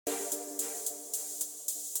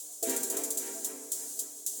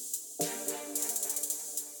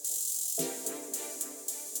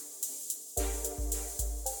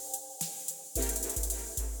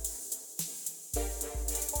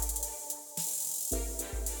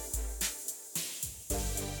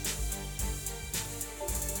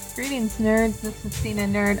Greetings, nerds. This is Cena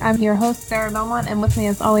Nerd. I'm your host, Sarah Belmont, and with me,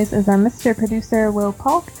 as always, is our Mr. Producer, Will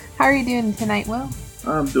Polk. How are you doing tonight, Will?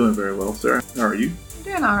 I'm doing very well, Sarah. How are you? I'm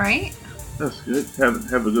doing all right. That's good.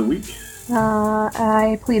 Have a good week.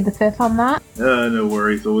 I plead the fifth on that. No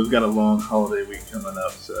worries. So we've got a long holiday week coming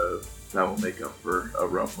up, so that will make up for a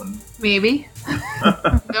rough one. Maybe.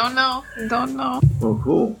 Don't know. Well,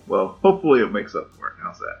 cool. Well, hopefully it makes up for it.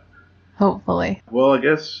 How's that? Hopefully. Well, I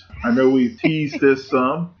guess I know we teased this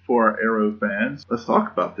some for our Arrow fans. Let's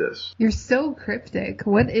talk about this. You're so cryptic.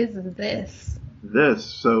 What is this?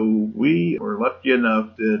 So we were lucky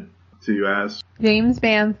enough to ask James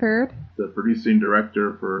Bamford, the producing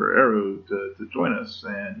director for Arrow, to join us,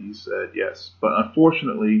 and he said yes. But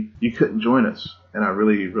unfortunately, you couldn't join us, and I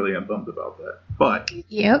really am bummed about that. But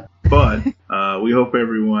we hope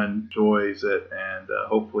everyone enjoys it, and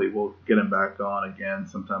hopefully we'll get him back on again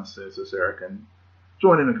sometime soon so Sarah can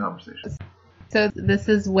join in the conversation. So this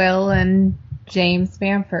is Will and James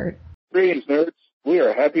Bamford. Greetings, nerds. We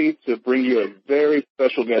are happy to bring you a very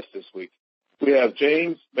special guest this week. We have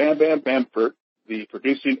James Bamford, the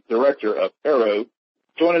producing director of Arrow,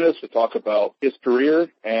 joining us to talk about his career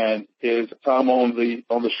and his time on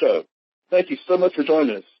the show. Thank you so much for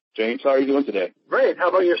joining us. James, how are you doing today? Great. How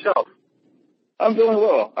about yourself? I'm doing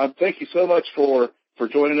well. Thank you so much for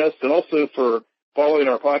joining us and also for following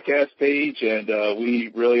our podcast page. And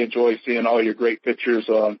we really enjoy seeing all your great pictures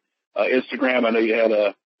on Instagram. I know you had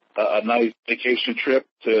a nice vacation trip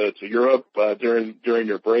to Europe during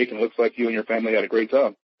your break, and it looks like you and your family had a great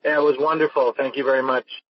time. Yeah, it was wonderful. Thank you very much.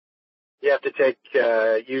 You have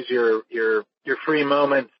to use your free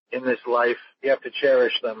moments in this life. You have to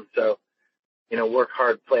cherish them. So, work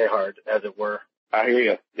hard, play hard, as it were. I hear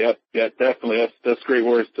you. Yep, definitely. That's great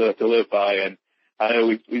words to live by, and I know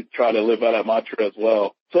we try to live by that mantra as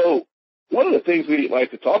well. So one of the things we'd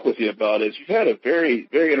like to talk with you about is you've had a very,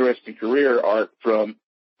 very interesting career arc from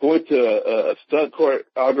going to a stunt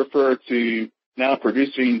choreographer to now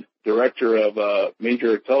producing director of a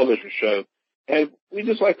major television show. And we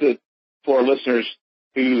just like to, for our listeners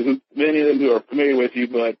who many of them who are familiar with you,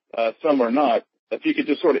 but some are not, if you could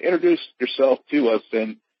just sort of introduce yourself to us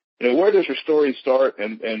and, where does your story start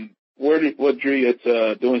and what drew you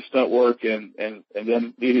to doing stunt work and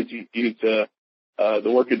then leaded you to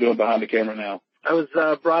the work you're doing behind the camera now? I was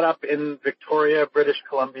brought up in Victoria, British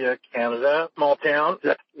Columbia, Canada, small town.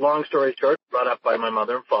 Long story short, brought up by my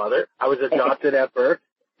mother and father. I was adopted at birth.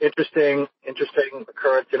 Interesting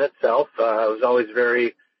occurrence in itself. I was always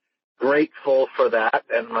very grateful for that,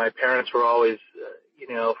 and my parents were always,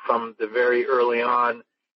 from the very early on,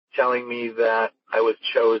 telling me that I was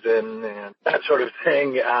chosen and that sort of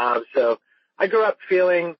thing. So I grew up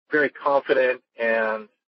feeling very confident and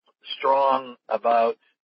strong about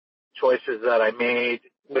choices that I made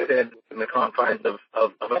within the confines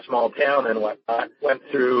of a small town and whatnot. Went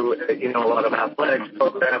through, a lot of athletics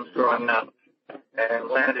programs growing up and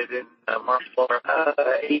landed in martial arts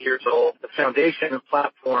 8 years old. The foundation and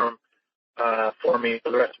platform for me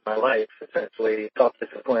for the rest of my life, essentially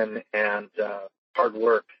self-discipline and hard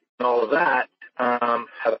work. And all of that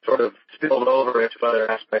have sort of spilled over into other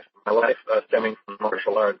aspects of my life stemming from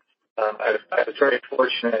martial arts. I was very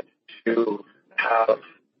fortunate to have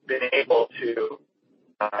been able to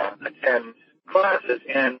attend classes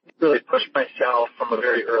and really push myself from a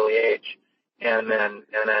very early age, and then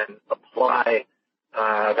apply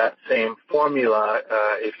that same formula,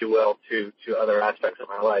 if you will, to other aspects of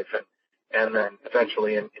my life, and then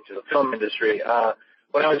eventually into the film industry.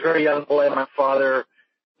 When I was a very young boy, my father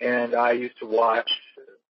and I used to watch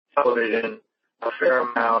television a fair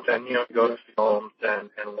amount, and go to films and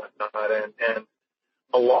whatnot, and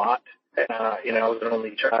a lot. I was an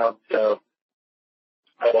only child, so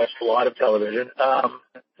I watched a lot of television.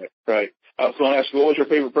 Right. I was going to ask you, what was your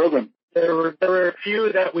favorite program? There were a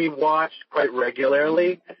few that we watched quite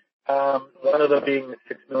regularly. One of them being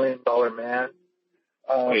The $6 Million Man.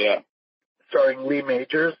 Oh yeah. Starring Lee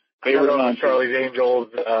Majors. Favorite Charlie's Angels.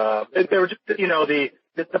 They were just,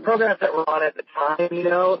 the programs that were on at the time,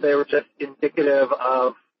 they were just indicative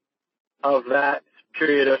of that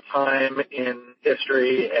period of time in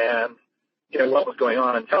history and, what was going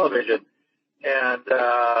on television. And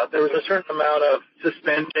there was a certain amount of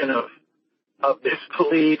suspension of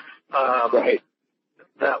disbelief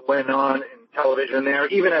that went on in television there.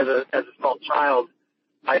 Even as a small child,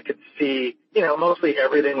 I could see, mostly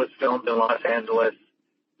everything was filmed in Los Angeles.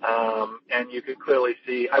 And you could clearly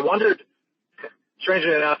see, I wondered,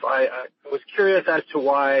 strangely enough, I was curious as to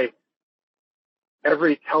why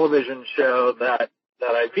every television show that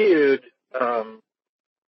I viewed,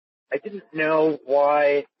 I didn't know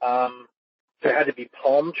why there had to be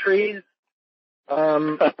palm trees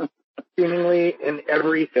seemingly in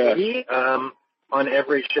every city, on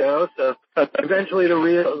every show. So eventually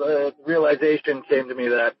the realization came to me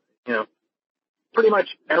that, pretty much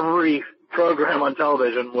every program on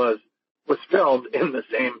television was filmed in the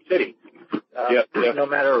same city. No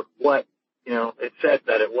matter what, it said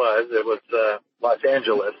that it was Los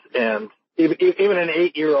Angeles. And even an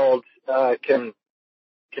 8-year-old,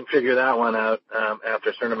 can figure that one out, after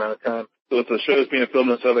a certain amount of time. So if the show's being filmed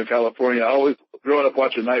in Southern California, growing up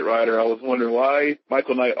watching Knight Rider, I was wondering why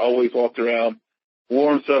Michael Knight always walked around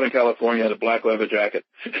warm Southern California in a black leather jacket.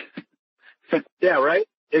 Yeah, right?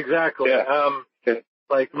 Exactly. Yeah.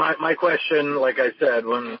 Like my question, like I said,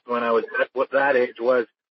 when I was at that age was,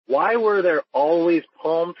 why were there always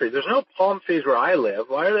palm trees? There's no palm trees where I live.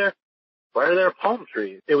 Why are there palm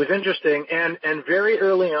trees? It was interesting. And very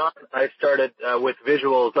early on, I started, with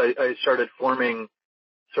visuals, I started forming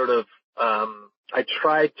sort of, I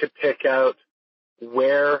tried to pick out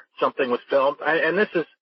where something was filmed. And this is,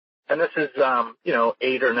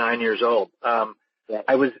 8 or 9 years old.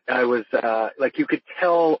 I was, like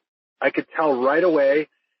I could tell right away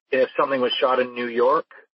if something was shot in New York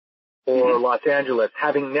or Los Angeles,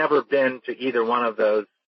 having never been to either one of those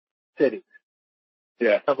cities.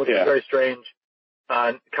 Yeah. Which is very strange,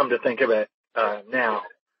 come to think of it, now.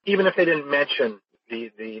 Even if they didn't mention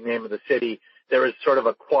the name of the city, there was sort of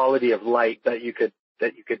a quality of light that you could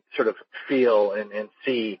sort of feel and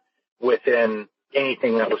see within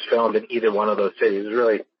anything that was filmed in either one of those cities. It was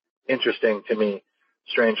really interesting to me,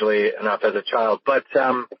 strangely enough, as a child. But,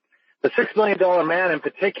 the $6 Million Man in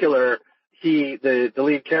particular, the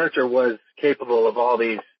lead character was capable of all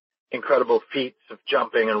these incredible feats of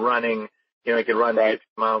jumping and running. He could run 50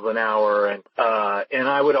 miles an hour. And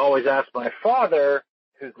I would always ask my father,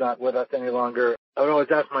 who's not with us any longer, how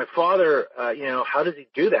does he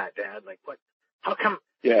do that, Dad? Like, how come,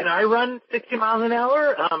 can I run 60 miles an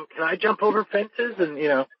hour? Can I jump over fences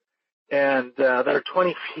that are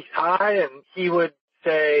 20 feet high? And he would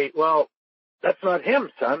say, well, that's not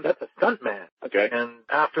him, son. That's a stuntman. Okay. And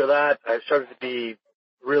after that, I started to be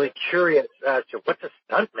really curious as to what's a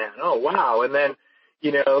stuntman. Oh, wow. And then,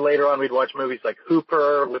 later on we'd watch movies like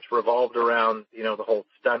Hooper, which revolved around, the whole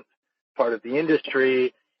stunt part of the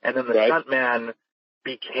industry. And then the stuntman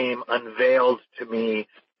became unveiled to me,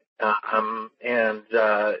 and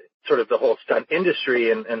sort of the whole stunt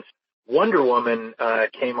industry. And Wonder Woman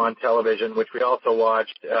came on television, which we also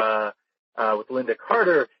watched with Linda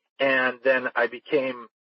Carter. And then I became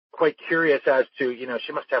quite curious as to,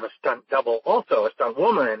 she must have a stunt double also, a stunt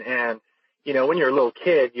woman. And, when you're a little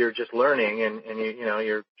kid, you're just learning and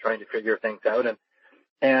you're trying to figure things out.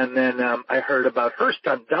 And then I heard about her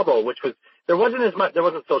stunt double, which was, there wasn't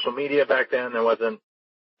social media back then.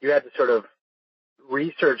 You had to sort of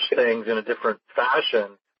research things in a different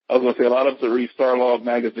fashion. I was going to say, a lot of us that read Starlog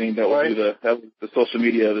magazine, that would be the social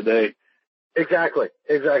media of the day. Exactly.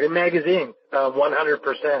 Magazine,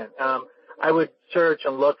 100%. I would search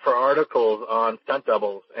and look for articles on stunt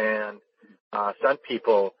doubles and stunt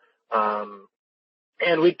people.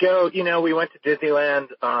 And we'd go, we went to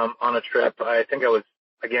Disneyland on a trip. I think I was,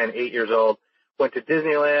 again, 8 years old. Went to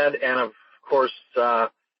Disneyland and, of course,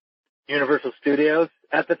 Universal Studios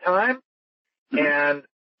at the time. Mm-hmm. And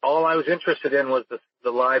all I was interested in was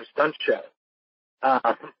the live stunt show.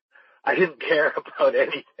 I didn't care about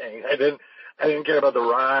anything. I didn't care about the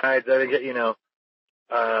rides. I didn't get,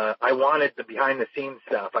 I wanted the behind the scenes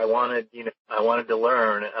stuff. I wanted to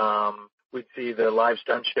learn. We'd see the live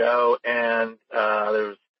stunt show and, there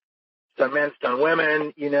was stuntmen, stunt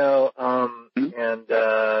women, and,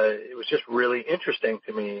 it was just really interesting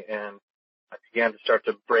to me. And I began to start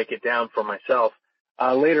to break it down for myself.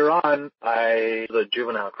 Later on, I was a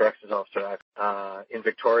juvenile corrections officer, in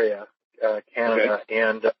Victoria, Canada. Okay.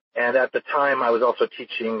 And at the time I was also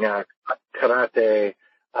teaching, karate,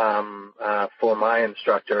 for my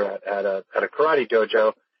instructor at a karate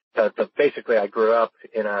dojo. But basically I grew up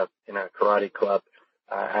in a karate club,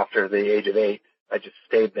 after the age of 8. I just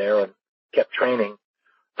stayed there and kept training,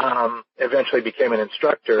 eventually became an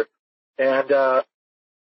instructor. And,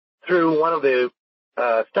 through one of the,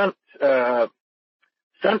 stunt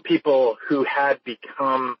people who had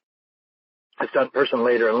become a stunt person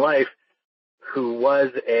later in life, who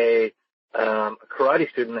was a karate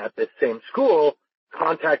student at this same school,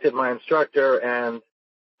 contacted my instructor and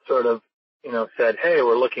sort of, said, hey,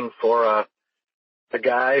 we're looking for a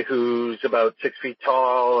guy who's about 6 feet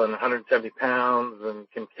tall and 170 pounds and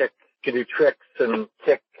can do tricks and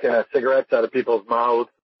kick cigarettes out of people's mouths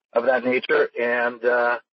of that nature. And,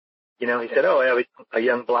 he said, oh, I have a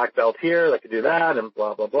young black belt here that could do that and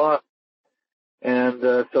blah, blah, blah. And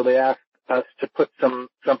so they asked us to put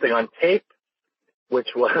something on tape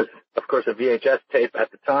which was, of course, a VHS tape at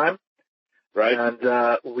the time. Right. And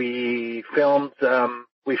we filmed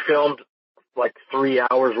like 3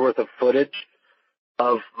 hours worth of footage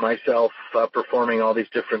of myself performing all these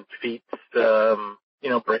different feats,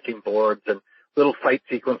 breaking boards and little fight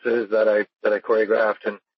sequences that I choreographed,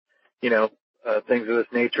 and things of this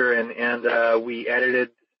nature. And we edited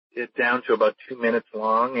it down to about 2 minutes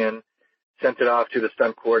long and sent it off to the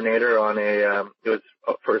stunt coordinator on it was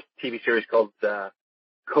for a TV series called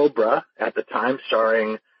Cobra at the time,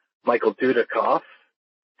 starring Michael Dudikoff.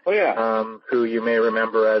 Oh, yeah. Who you may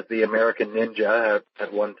remember as the American Ninja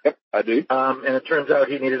at one time. Yep, I do. And it turns out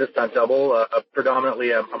he needed a stunt double,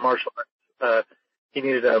 predominantly a martial arts. He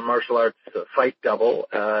needed a martial arts fight double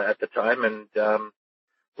at the time. And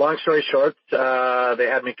long story short, they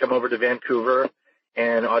had me come over to Vancouver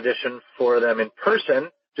and audition for them in person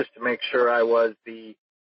just to make sure I was the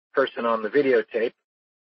person on the videotape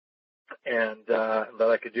and that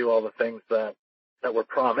I could do all the things that were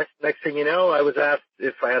promised. Next thing you know, I was asked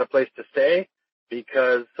if I had a place to stay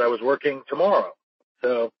because I was working tomorrow.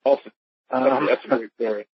 So, awesome. That's a great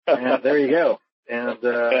story. And there you go. And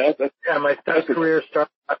my stunt career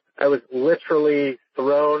started. I was literally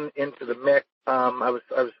thrown into the mix. I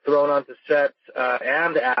was thrown onto set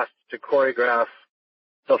and asked to choreograph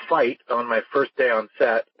the fight on my first day on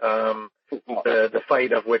set. The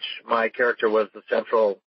fight of which my character was the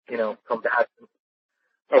central, combatant.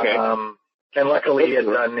 Okay. And luckily he had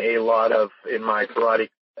done a lot of, in my karate,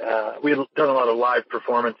 we had done a lot of live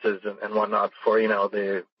performances and whatnot for,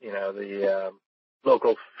 the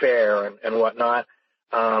local fair and whatnot,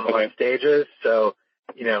 on stages. So,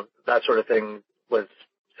 that sort of thing was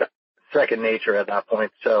second nature at that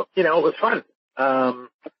point. So, it was fun.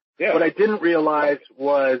 What I didn't realize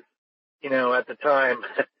was, at the time,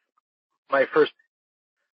 my first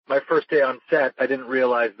day on set, I didn't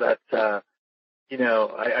realize that,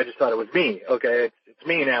 I just thought it was me. Okay, it's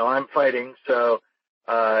me now. I'm fighting. So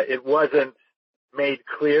it wasn't made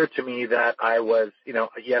clear to me that I was,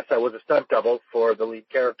 yes, I was a stunt double for the lead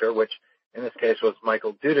character, which in this case was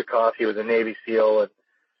Michael Dudikoff. He was a Navy SEAL and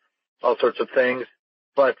all sorts of things.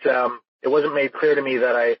 But it wasn't made clear to me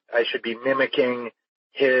that I should be mimicking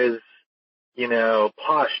his,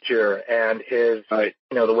 posture and his,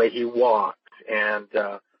 the way he walked and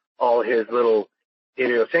all his little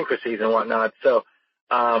idiosyncrasies and whatnot. So,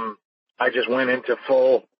 I just went into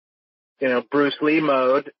full, Bruce Lee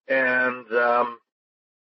mode and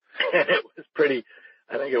it was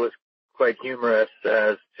I think it was quite humorous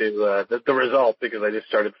as to, the result, because I just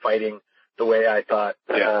started fighting the way I thought.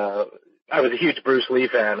 I was a huge Bruce Lee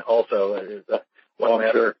fan also.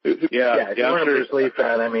 Sure. If you weren't a Bruce Lee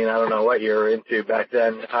fan, I don't know what you were into back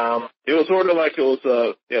then. It was sort of like it was,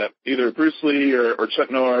 either Bruce Lee or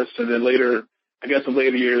Chuck Norris, and then later, I guess in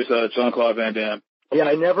later years, Jean-Claude Van Damme. Yeah,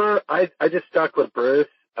 I just stuck with Bruce.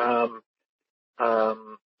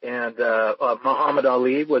 Muhammad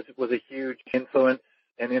Ali was a huge influence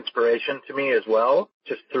and inspiration to me as well,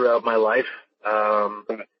 just throughout my life.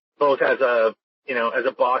 Both as a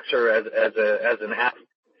boxer, as an athlete,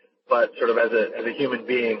 but sort of as a human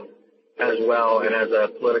being as well, and as a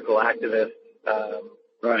political activist.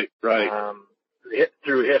 Right.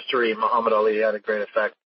 Through history, Muhammad Ali had a great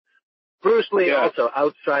effect. Bruce Lee also,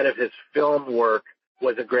 outside of his film work,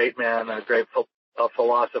 was a great man, a great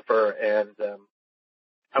philosopher, and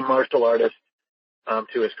a martial artist,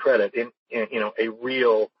 to his credit, a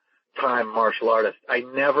real time martial artist. I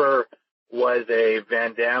never was a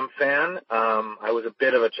Van Damme fan. I was a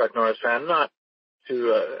bit of a Chuck Norris fan, not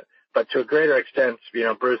to, but to a greater extent,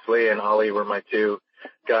 Bruce Lee and Ali were my two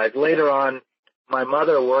guys. Later on, my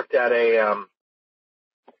mother worked at a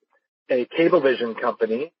Cablevision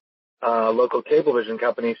company, local Cablevision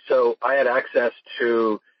company, so I had access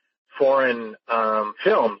to foreign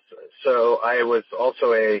films. So I was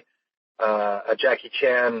also a Jackie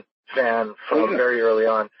Chan fan from very early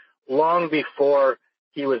on. Long before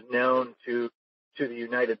he was known to the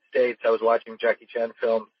United States, I was watching Jackie Chan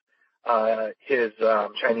films, his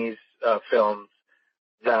Chinese films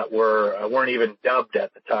that weren't even dubbed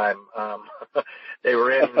at the time. They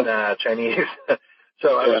were in Chinese.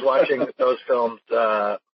 So I was watching those films,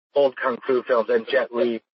 old kung fu films, and Jet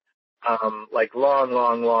Li, like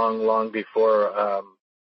long before,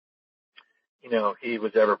 he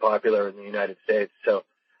was ever popular in the United States. So,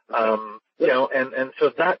 and so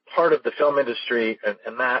that part of the film industry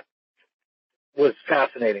and that was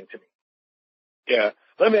fascinating to me. Yeah.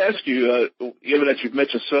 Let me ask you, given that you've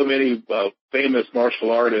mentioned so many famous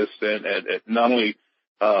martial artists and not only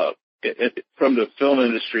from the film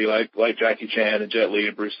industry like Jackie Chan and Jet Li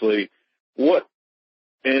and Bruce Lee, what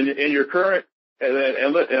in your current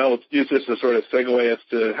I'll use this to sort of segue as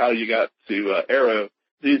to how you got to Arrow.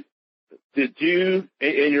 Did you,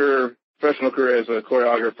 in your professional career as a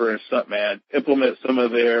choreographer and stuntman, implement some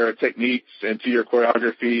of their techniques into your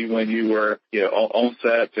choreography when you were, on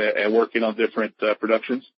set and working on different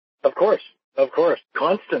productions? Of course.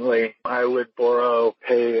 Constantly, I would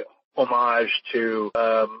pay homage to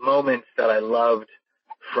moments that I loved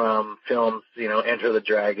from films, Enter the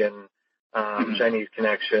Dragon, Chinese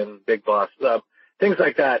Connection, Big Boss, things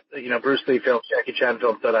like that, Bruce Lee films, Jackie Chan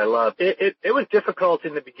films that I loved. It was difficult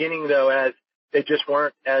in the beginning, though, as they just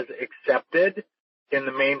weren't as accepted in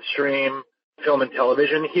the mainstream film and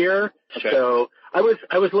television here. Okay. So I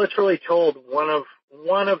was literally told one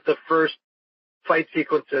of the first fight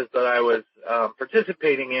sequences that I was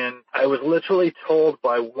participating in, I was literally told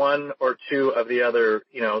by one or two of the other,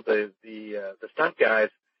 the stunt guys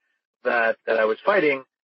that I was fighting,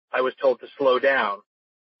 I was told to slow down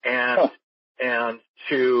and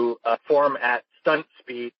to form at stunt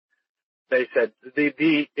speed. They said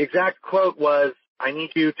the exact quote was, "I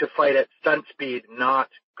need you to fight at stunt speed, not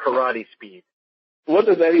karate speed." What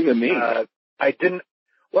does that even mean? I didn't.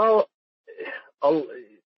 Well,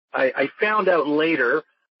 I found out later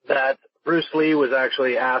that Bruce Lee was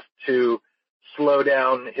actually asked to slow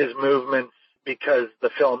down his movements because the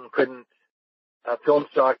film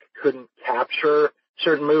stock couldn't capture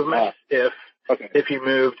certain movements if he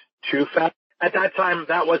moved too fast. At that time,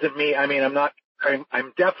 that wasn't me. I mean,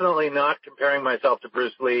 I'm definitely not comparing myself to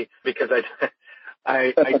Bruce Lee because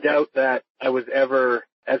I doubt that I was ever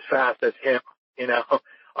as fast as him.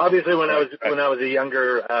 Obviously when I was a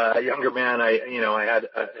younger man, I had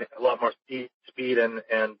a lot more speed and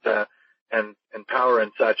power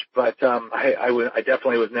and such. But I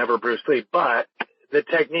definitely was never Bruce Lee. But the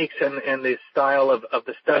techniques and the style of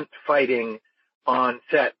the stunt fighting on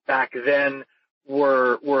set back then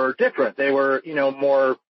were different. They were,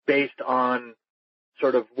 more based on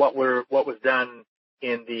sort of what was done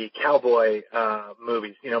in the cowboy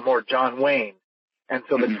movies, more John Wayne. And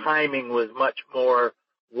so the timing was much more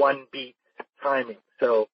one beat timing.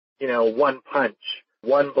 So, one punch,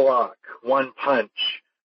 one block, one punch,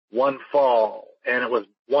 one fall, and it was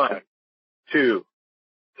 1, 2,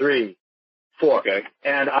 3, 4. Okay.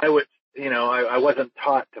 And I was, I wasn't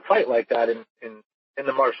taught to fight like that in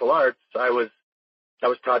the martial arts. I was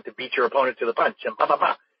taught to beat your opponent to the punch and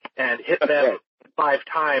and hit them 5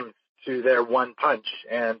 times to their one punch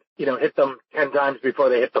and, hit them 10 times before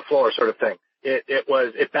they hit the floor sort of thing.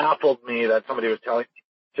 It baffled me that somebody was telling me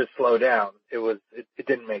to slow down. It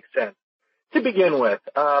didn't make sense to begin with.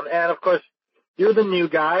 And of course, you're the new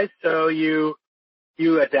guy, so you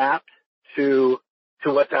adapt to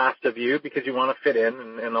what's asked of you because you want to fit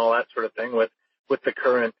in and all that sort of thing with the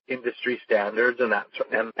current industry standards and that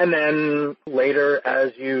sort of. And then later,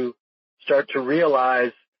 as you start to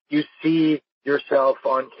realize, you see yourself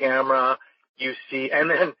on camera, I'd see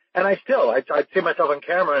myself on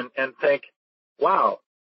camera and think, wow,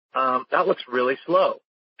 that looks really slow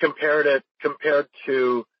compared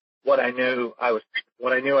to what I knew I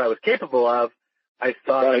was capable of. I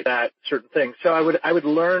thought that certain things. So I would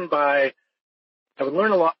learn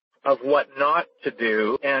a lot of what not to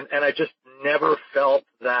do, and I just never felt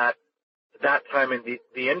that time in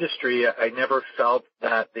the industry. I never felt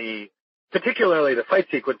that particularly the fight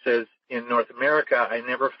sequences in North America, I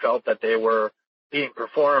never felt that they were being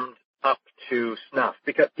performed up to snuff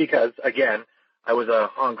because again, I was a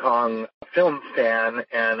Hong Kong film fan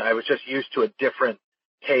and I was just used to a different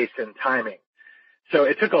pace and timing. So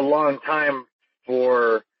it took a long time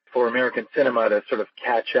for American cinema to sort of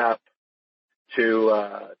catch up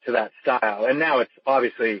to that style. And now it's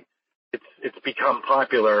obviously it's become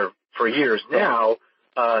popular for years now,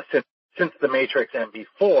 since The Matrix and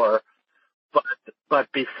before.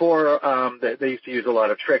 But before, they used to use a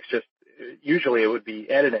lot of tricks. Just usually it would be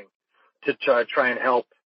editing to try and help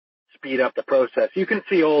speed up the process. You can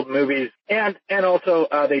see old movies and also,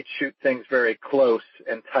 they shoot things very close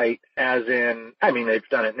and tight they've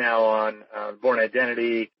done it now on, Bourne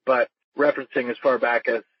Identity, but referencing as far back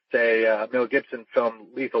as say, Mel Gibson film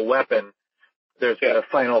Lethal Weapon, there's a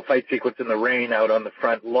final fight sequence in the rain out on the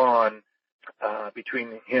front lawn,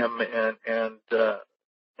 between him and the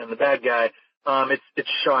bad guy. It's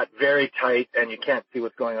shot very tight and you can't see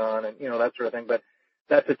what's going on and, that sort of thing. But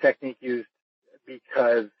that's a technique used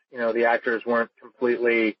because, the actors weren't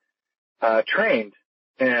completely, trained.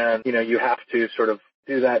 And, you have to sort of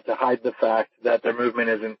do that to hide the fact that their movement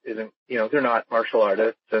isn't, they're not martial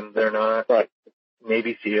artists and they're not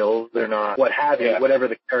Navy SEALs. They're not what have you, whatever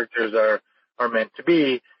the characters are meant to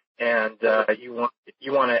be. And, you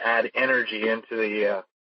want to add energy into the,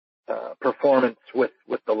 performance with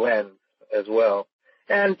the lens. as well.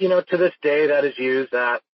 And, to this day that is used,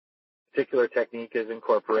 that particular technique is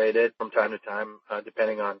incorporated from time to time,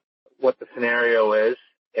 depending on what the scenario is.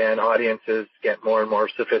 And audiences get more and more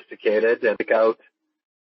sophisticated and pick out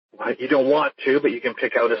what you don't want to, but you can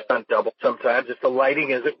pick out a stunt double. Sometimes if the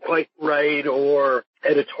lighting isn't quite right, or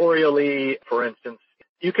editorially, for instance,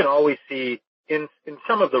 you can always see in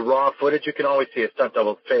some of the raw footage, you can always see a stunt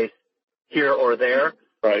double's face here or there.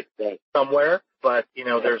 Right. Somewhere. But,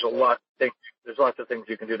 there's lots of things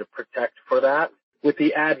you can do to protect for that. With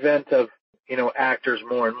the advent of, actors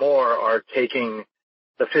more and more are taking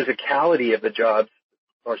the physicality of the jobs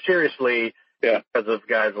more seriously, because of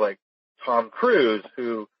guys like Tom Cruise,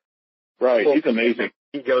 who, right, he's amazing.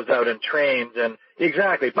 He goes out and trains, and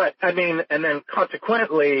exactly. But and then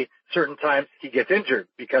consequently, certain times he gets injured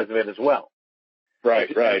because of it as well.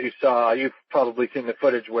 Right. You've probably seen the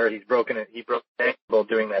footage where he broke an ankle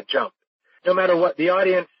doing that jump. No matter what, the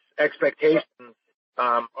audience expectations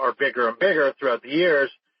are bigger and bigger throughout the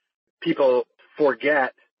years. People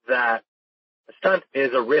forget that a stunt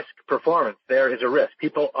is a risk performance. There is a risk.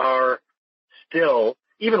 People are still,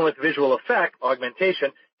 even with visual effect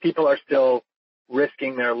augmentation, people are still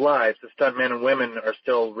risking their lives. The stuntmen and women are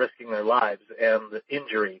still risking their lives and the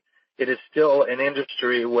injury. It is still an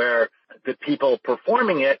industry where the people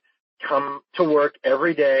performing it come to work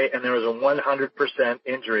every day, and there is a 100%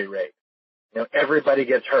 injury rate. Everybody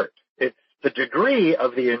gets hurt. It's the degree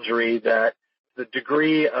of the injury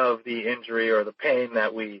or the pain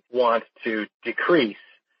that we want to decrease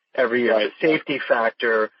every year. Right. The safety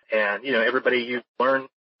factor, and everybody, you learn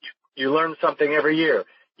something every year.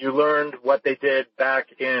 You learned what they did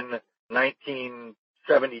back in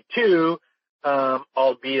 1972,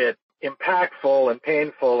 albeit impactful and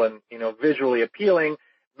painful and visually appealing,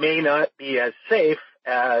 may not be as safe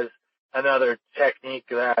as another technique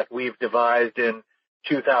that we've devised in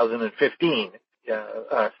 2015.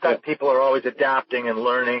 Stunt people are always adapting and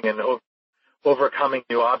learning and overcoming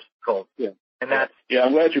new obstacles. Yeah. And that's... Yeah,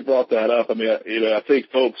 I'm glad you brought that up. I mean, I think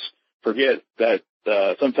folks forget that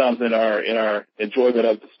sometimes in our enjoyment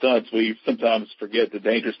of the stunts, we sometimes forget the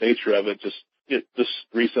dangerous nature of it. Just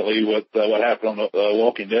recently what happened on the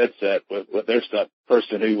Walking Dead set with their stunt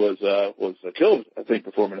person who was killed, I think,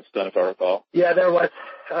 performing a stunt, if I recall. Yeah, there was.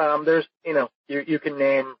 There's, you can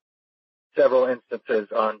name several instances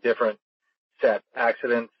on different set.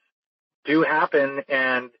 Accidents do happen,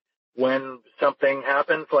 and when something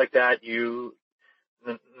happens like that,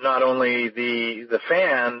 not only the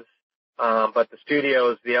fans, but the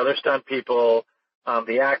studios, the other stunt people,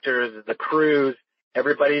 the actors, the crews,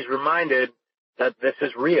 everybody's reminded that this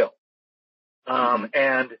is real.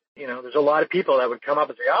 And, there's a lot of people that would come up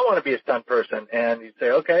and say, I want to be a stunt person. And you'd say,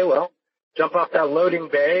 okay, well, jump off that loading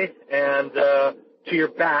bay and to your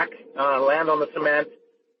back, land on the cement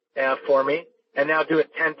for me, and now do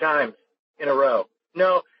it 10 times in a row.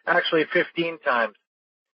 No, actually 15 times.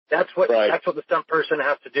 That's what the stunt person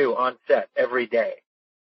has to do on set every day.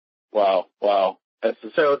 Wow. That's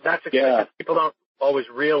people don't always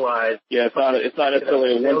realize. Yeah, it's not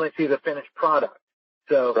necessarily they only see the finished product.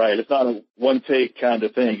 So right, it's not a one take kind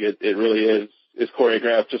of thing. It really is. It's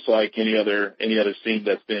choreographed just like any other scene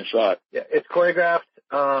that's been shot. Yeah, it's choreographed.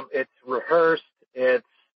 It's rehearsed. It's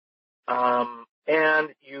and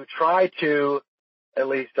you try to, at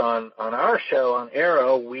least on our show on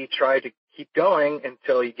Arrow, we try to keep going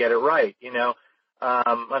until you get it right.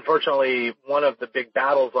 Unfortunately, one of the big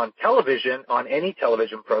battles on television, on any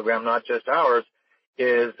television program, not just ours,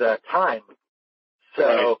 is time. So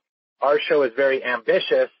right. Our show is very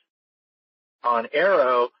ambitious. On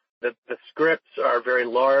Arrow, the scripts are very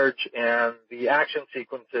large and the action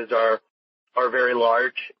sequences are very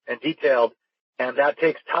large and detailed, and that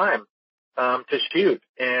takes time to shoot.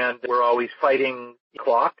 And we're always fighting the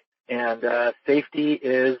clock, and safety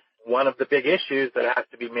is one of the big issues that has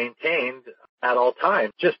to be maintained at all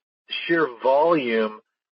times. Just sheer volume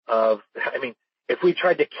if we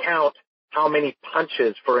tried to count how many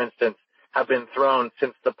punches, for instance, have been thrown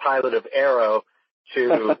since the pilot of Arrow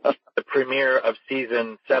to the premiere of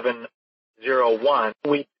season 701,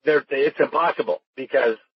 it's impossible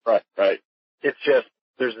because right. It's just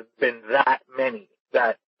there's been that many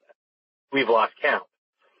that we've lost count.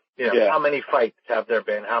 How many fights have there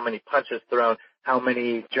been? How many punches thrown? How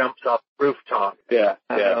many jumps off the rooftop? Yeah.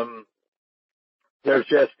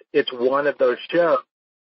 It's one of those shows.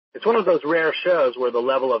 It's one of those rare shows where the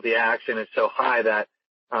level of the action is so high that,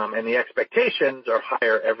 and the expectations are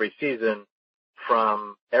higher every season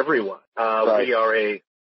from everyone. Right.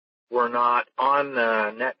 We're not on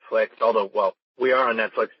Netflix, although, we are on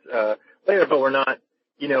Netflix later, but we're not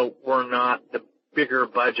the bigger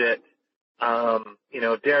budget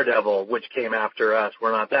Daredevil, which came after us.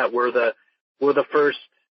 We're not that. We're the first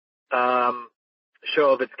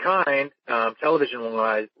show of its kind,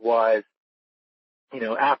 television-wise,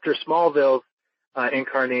 after Smallville's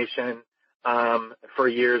incarnation, for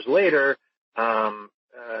years later,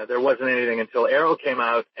 there wasn't anything until Arrow came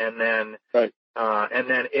out, and then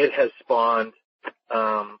it has spawned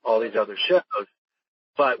all these other shows.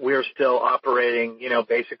 But we're still operating,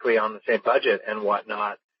 basically on the same budget and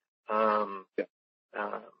whatnot,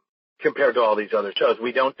 compared to all these other shows.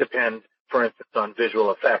 We don't depend, for instance, on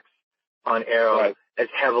visual effects on Arrow as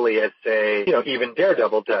heavily as, say, even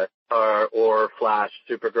Daredevil does, or Flash,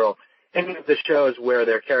 Supergirl, any of the shows where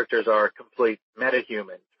their characters are complete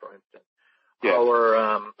metahumans, for instance. Yeah.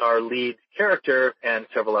 Our lead character and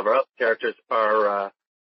several of our other characters are,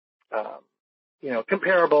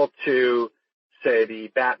 comparable to, say, the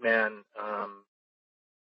Batman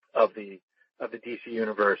of the DC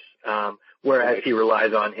universe, whereas he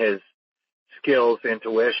relies on his skills,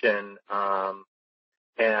 intuition,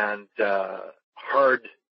 and hard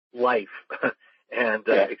life and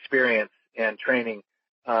experience and training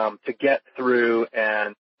to get through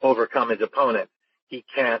and overcome his opponent. He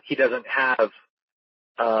doesn't have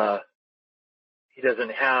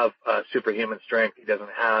superhuman strength. He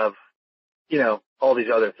doesn't have, all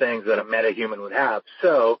these other things that a metahuman would have.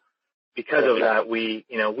 So because of that, we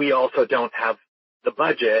also don't have the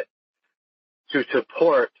budget to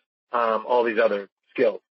support all these other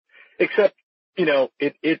skills. Except,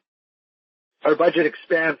 our budget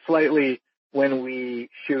expands slightly when we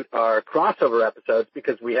shoot our crossover episodes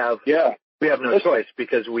because we have no choice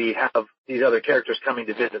because we have these other characters coming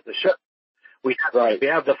to visit the show. We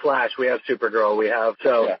have the Flash, we have Supergirl, we have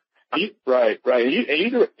Right.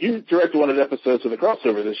 And you directed one of the episodes of the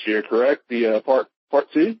crossover this year, correct? The part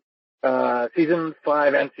 2? Season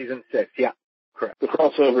 5 and season 6, yeah, correct. The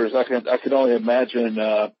crossovers, I can only imagine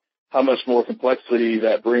how much more complexity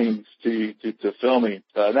that brings to filming.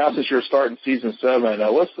 Now, since you're starting season 7,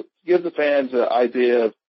 let's give the fans an idea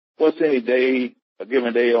of what's a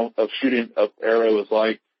given day of shooting of Arrow is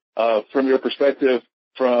like, from your perspective,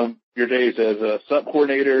 from your days as a stunt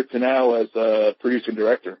coordinator to now as a producer and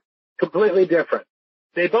director. Completely different.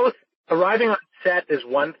 They both, arriving on set is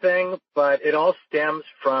one thing, but it all stems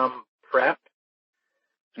from prep.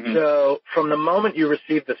 Mm-hmm. So from the moment you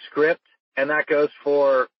receive the script, and that goes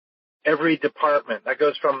for every department, that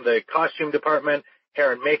goes from the costume department,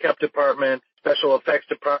 hair and makeup department, special effects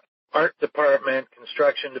department, art department,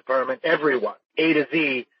 construction department, everyone, A to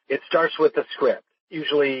Z, it starts with the script.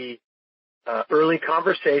 Usually early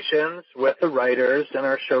conversations with the writers and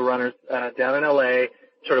our showrunners down in LA,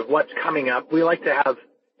 sort of what's coming up. We like to have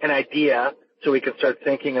an idea so we can start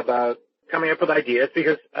thinking about coming up with ideas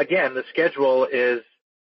because, again, the schedule is,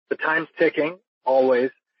 the time's ticking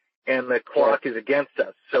always, and the clock is against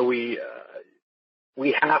us. So we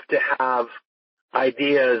have to have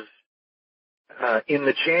ideas in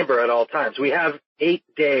the chamber at all times. We have 8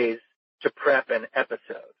 days to prep an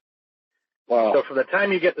episode. Wow. So from the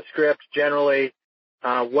time you get the script, generally,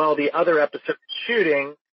 while the other episode is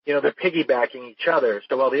shooting, they're piggybacking each other.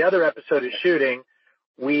 So while the other episode is shooting,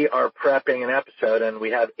 we are prepping an episode, and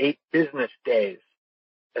we have 8 business days,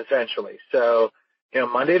 essentially. So,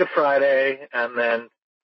 Monday to Friday, and then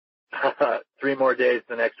 3 more days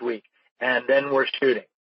the next week. And then we're shooting.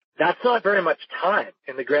 That's not very much time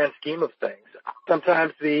in the grand scheme of things.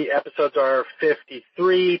 Sometimes the episodes are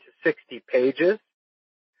 53 to 60 pages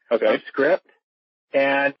of script,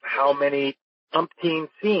 and how many umpteen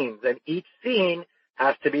scenes. And each scene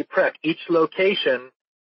has to be prepped. Each location,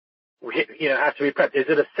 has to be prepped. Is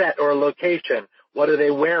it a set or a location? What are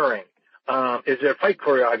they wearing? Is there fight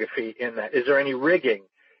choreography in that? Is there any rigging?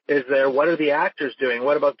 What are the actors doing?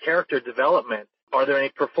 What about character development? Are there any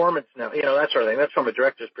performance now? That sort of thing. That's from a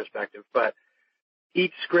director's perspective. But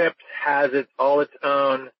each script has all its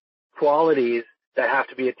own qualities that have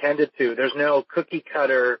to be attended to. There's no cookie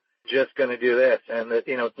cutter just going to do this. And,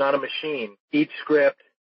 it's not a machine. Each script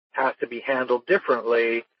has to be handled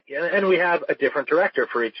differently. And we have a different director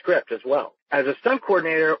for each script as well. As a stunt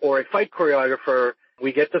coordinator or a fight choreographer,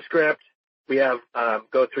 we get the script. We have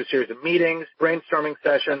go through a series of meetings, brainstorming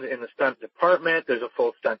sessions in the stunt department. There's a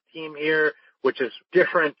full stunt team here, which is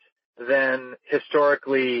different than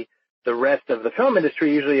historically the rest of the film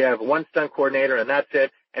industry. Usually you have one stunt coordinator and that's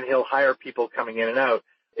it, and he'll hire people coming in and out.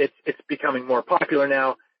 It's becoming more popular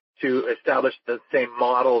now to establish the same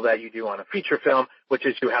model that you do on a feature film, which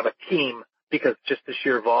is you have a team, because just the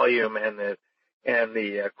sheer volume and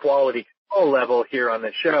the quality control level here on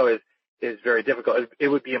the show is very difficult. It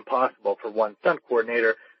would be impossible for one stunt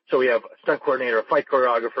coordinator. So we have a stunt coordinator, a fight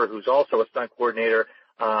choreographer who's also a stunt coordinator,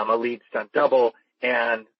 a lead stunt double,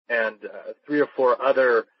 and 3 or 4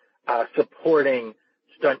 other supporting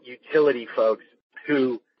stunt utility folks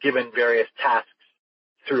who given various tasks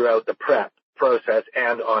throughout the prep process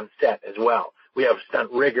and on set as well. We have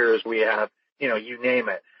stunt riggers, we have, you name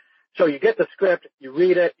it. So you get the script, you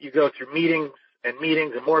read it, you go through meetings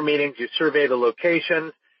and more meetings, you survey the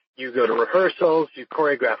locations, you go to rehearsals, you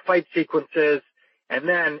choreograph fight sequences, and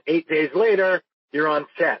then 8 days later, you're on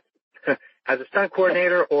set. As a stunt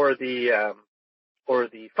coordinator or the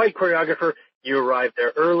fight choreographer, you arrive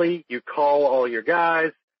there early, you call all your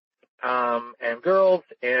guys and girls,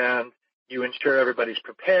 and you ensure everybody's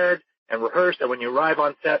prepared and rehearsed. And when you arrive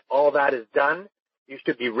on set, all that is done. You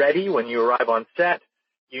should be ready when you arrive on set.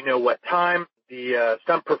 You know what time. The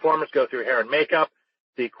stunt performers go through hair and makeup.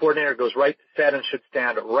 The coordinator goes right to set and should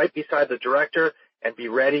stand right beside the director and be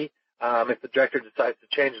ready. If the director decides to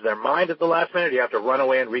change their mind at the last minute, you have to run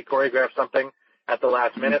away and re-choreograph something at the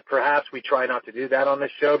last minute. Perhaps we try not to do that on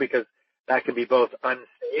this show because that can be both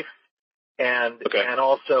unsafe and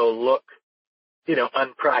also look,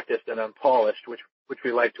 unpracticed and unpolished, which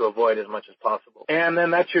we like to avoid as much as possible. And then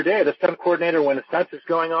that's your day. The stunt coordinator, when a stunt is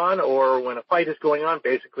going on or when a fight is going on,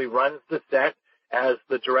 basically runs the set as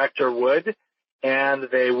the director would, and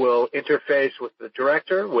they will interface with the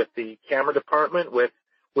director, with the camera department, with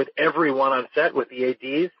everyone on set, with the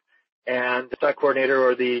ADs, and the stunt coordinator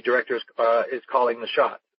or the director is calling the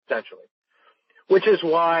shots, essentially. Which is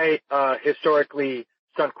why historically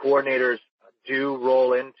stunt coordinators do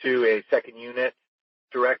roll into a second unit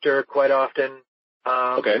director quite often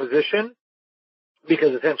position,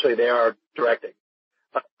 because essentially they are directing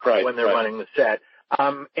when they're running the set.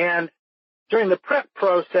 And during the prep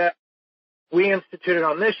process, we instituted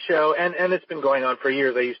on this show, and it's been going on for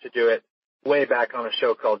years. I used to do it way back on a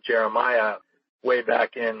show called Jeremiah, way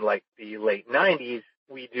back in like the late 90s.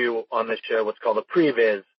 We do on this show what's called a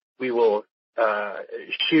previs. We will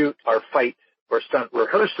shoot our fight or stunt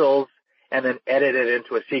rehearsals and then edit it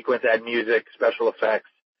into a sequence, add music, special effects,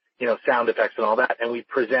 sound effects and all that. And we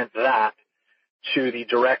present that to the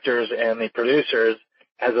directors and the producers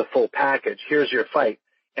as a full package. Here's your fight.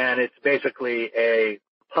 And it's basically a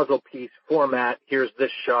puzzle piece format. Here's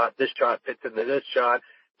this shot fits into this shot.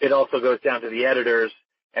 It also goes down to the editors,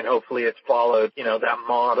 and hopefully it's followed, that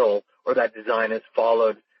model or that design is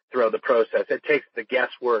followed throughout the process. It takes the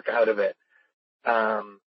guesswork out of it.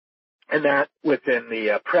 And that within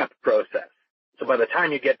the prep process. So by the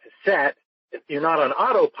time you get to set, you're not on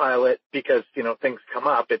autopilot because, things come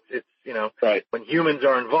up. It's when humans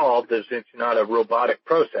are involved, it's not a robotic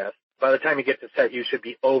process. By the time you get to set, you should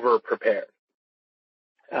be over prepared,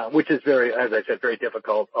 which is as I said, very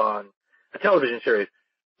difficult on a television series.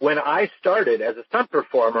 When I started as a stunt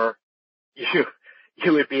performer, you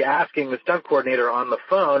would be asking the stunt coordinator on the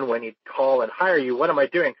phone when he'd call and hire you, what am I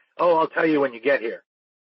doing? Oh, I'll tell you when you get here.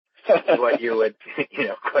 That's what you would,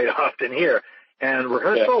 quite often hear. And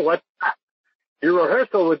rehearsal, what's that? Your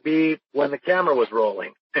rehearsal would be when the camera was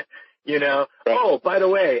rolling. Oh, by the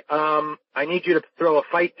way, I need you to throw a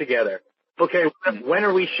fight together. Okay, when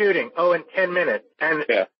are we shooting? Oh, in 10 minutes. And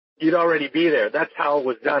you'd already be there. That's how it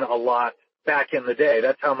was done a lot back in the day.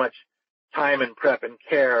 That's how much time and prep and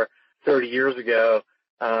care 30 years ago.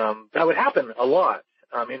 That would happen a lot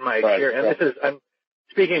in my experience. And I'm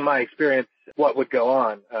speaking my experience, what would go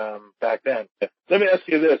on back then. Let me ask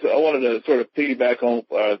you this. I wanted to sort of piggyback on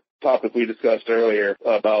a topic we discussed earlier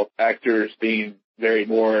about actors being very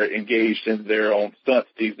more engaged in their own stunts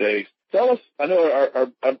these days. Tell us, I know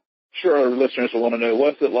I'm sure our listeners will want to know,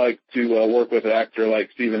 what's it like to work with an actor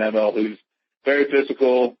like Stephen Amell, who's very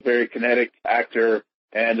physical, very kinetic actor,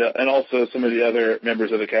 and also some of the other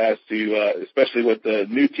members of the cast who, especially with the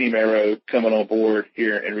new Team Arrow coming on board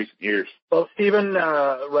here in recent years. Well, Stephen,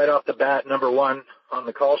 right off the bat, number one on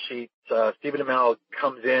the call sheet, Stephen Amell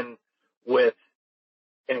comes in with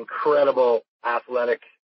an incredible athletic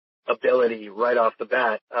ability right off the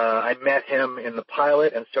bat. I met him in the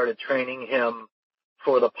pilot and started training him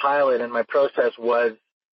for the pilot, and my process was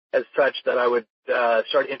as such that I would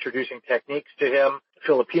start introducing techniques to him,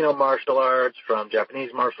 Filipino martial arts, from Japanese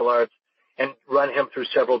martial arts, and run him through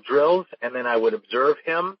several drills, and then I would observe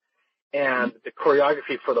him. And the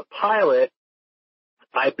choreography for the pilot,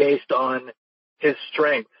 I based on his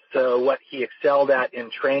strengths. So what he excelled at in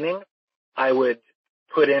training, I would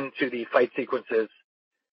put into the fight sequences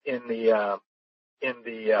in the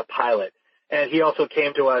pilot. And he also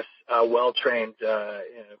came to us well-trained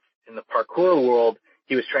in the parkour world.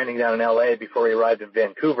 He was training down in LA before he arrived in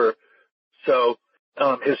Vancouver. So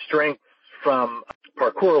his strengths from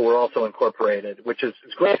parkour were also incorporated, which is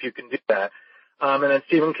great if you can do that. And then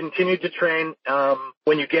Steven continued to train.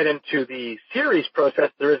 When you get into the series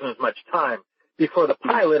process, there isn't as much time. Before the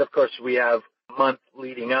pilot, of course, we have a month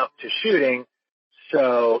leading up to shooting.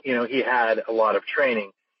 So, he had a lot of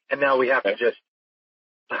training. And now we have to just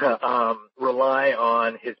rely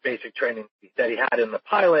on his basic training that he had in the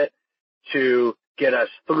pilot to get us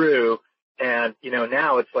through. And,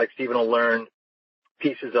 now it's like Steven will learn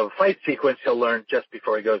pieces of a fight sequence he'll learn just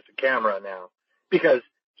before he goes to camera now. Because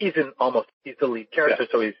he's the lead character,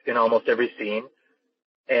 so he's in almost every scene.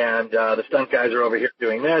 And the stunt guys are over here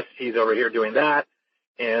doing this, he's over here doing that.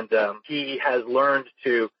 And he has learned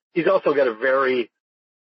he's also got a very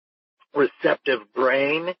receptive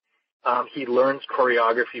brain. He learns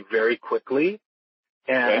choreography very quickly.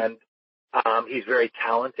 And he's very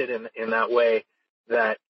talented in that way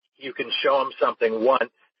that you can show him something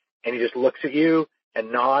once and he just looks at you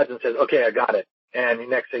and nods and says, okay, I got it. And the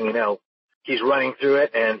next thing you know, he's running through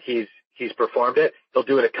it and he's performed it. He'll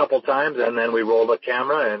do it a couple times and then we roll the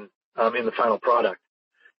camera and in the final product.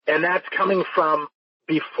 And that's coming from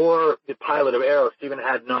before the pilot of Arrow. Steven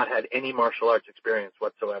had not had any martial arts experience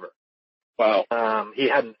whatsoever. Wow. He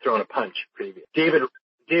hadn't thrown a punch previous. David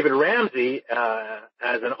Ramsey,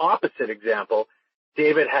 as an opposite example,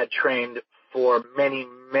 David had trained for many,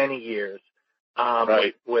 many years,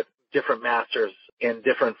 with different masters in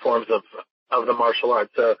different forms of the martial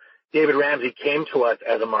arts. So David Ramsey came to us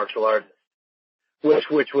as a martial artist,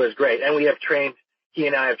 which was great. And he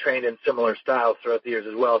and I have trained in similar styles throughout the years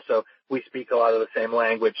as well. So we speak a lot of the same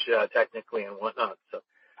language, technically and whatnot. So,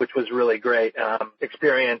 which was really great,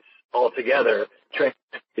 experience altogether.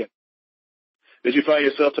 Did you find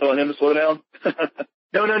yourself telling him to slow down?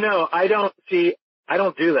 No. I don't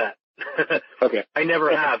do that. Okay. I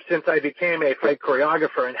never have. Since I became a fight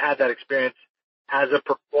choreographer and had that experience as a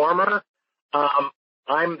performer,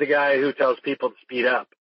 I'm the guy who tells people to speed up.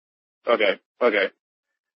 Okay.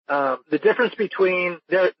 The difference between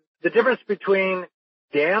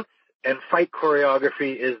dance and fight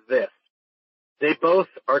choreography is this. They both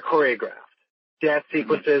are choreographed. Dance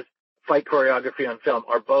sequences, fight choreography on film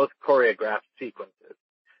are both choreographed sequences.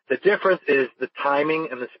 The difference is the timing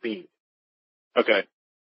and the speed. Okay.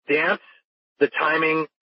 Dance, the timing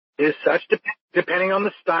is such, depending on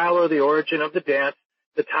the style or the origin of the dance,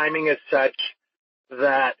 the timing is such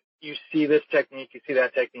that you see this technique, you see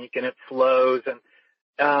that technique, and it flows. And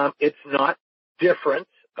it's not different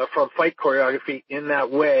from fight choreography in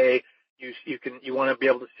that way. You want to be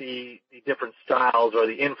able to see the different styles or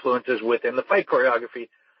the influences within the fight choreography,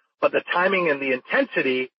 but the timing and the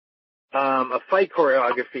intensity of fight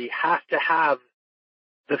choreography has to have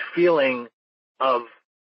the feeling of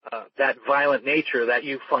that violent nature that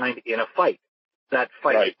you find in a fight. That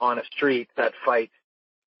fight on a street, that fight,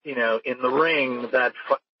 in the ring, that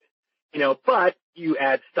fight, but you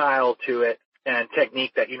add style to it and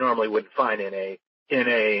technique that you normally wouldn't find in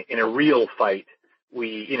a real fight.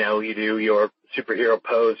 You do your superhero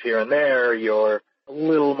pose here and there, your a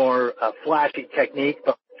little more flashy technique,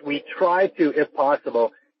 but we try to, if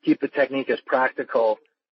possible, keep the technique as practical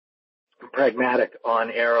and pragmatic on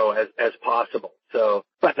Arrow as possible. So,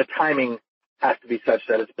 but the timing has to be such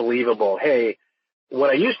that it's believable. Hey, what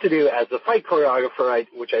I used to do as a fight choreographer,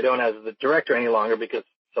 which I don't as the director any longer because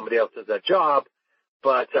somebody else does that job,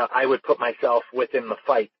 but I would put myself within the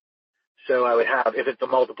fight. So I would have, if it's a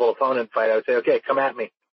multiple opponent fight, I would say, okay, come at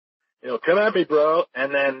me. Come at me, bro.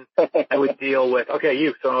 And then I would deal with, okay,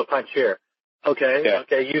 you throw a punch here. Okay,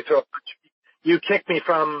 you throw a punch. You kick me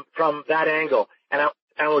from that angle. And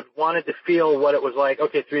I would wanted to feel what it was like.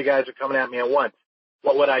 Okay, 3 guys are coming at me at once.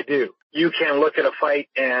 What would I do? You can look at a fight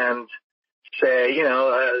and say,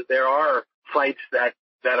 there are fights that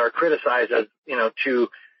are criticized as, too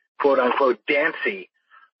quote unquote dancey,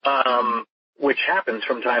 which happens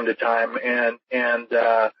from time to time. And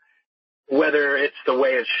whether it's the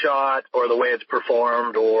way it's shot or the way it's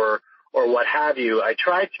performed or what have you, I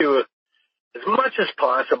try to, as much as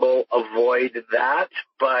possible, avoid that.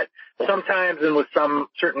 But sometimes, and with some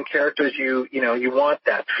certain characters, you want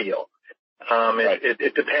that feel.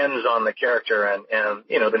 It depends on the character and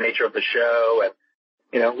the nature of the show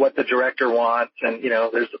and what the director wants, and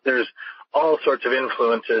there's all sorts of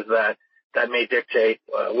influences that may dictate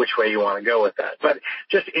which way you want to go with that. But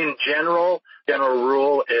just in general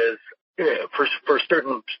rule is for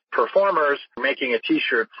certain performers, making a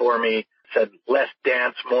T-shirt for me said less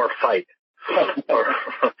dance, more fight. Or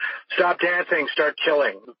stop dancing, start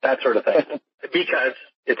killing, that sort of thing. Because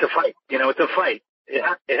it's a fight. It's a fight.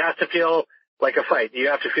 It has to feel like a fight. You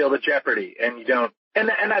have to feel the jeopardy, and you don't. And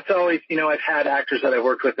that's always, I've had actors that I've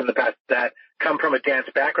worked with in the past that come from a dance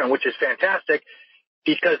background, which is fantastic.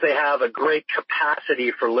 because they have a great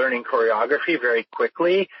capacity for learning choreography very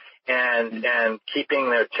quickly and keeping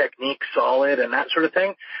their technique solid and that sort of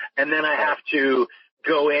thing. And then I have to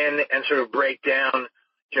go in and sort of break down,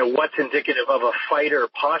 what's indicative of a fighter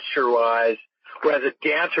posture-wise, whereas a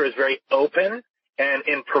dancer is very open and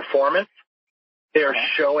in performance. They're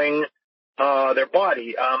showing their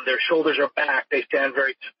body. Their shoulders are back. They stand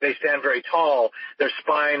very tall. Their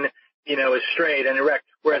spine, is straight and erect.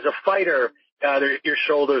 Whereas a fighter, your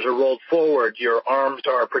shoulders are rolled forward. Your arms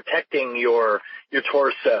are protecting your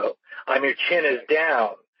torso. Your chin is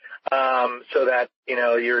down, so that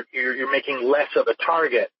you're making less of a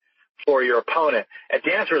target for your opponent. A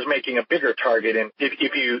dancer is making a bigger target, and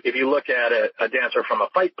if you look at a dancer from a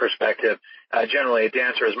fight perspective, generally a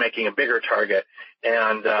dancer is making a bigger target,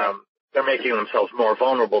 and they're making themselves more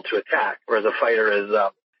vulnerable to attack, whereas a fighter is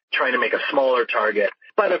trying to make a smaller target.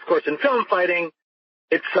 But of course, in film fighting,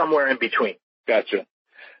 it's somewhere in between. Gotcha.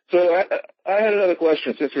 So I had another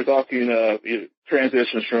question since we're talking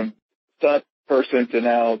transitions from stunt person to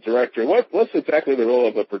now director. What's exactly the role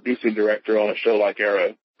of a producing director on a show like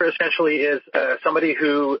Arrow? Essentially is somebody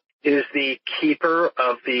who is the keeper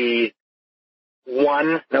of the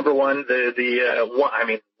one of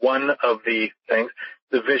the things,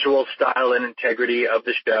 the visual style and integrity of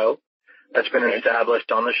the show that's been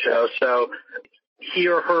established on the show. So he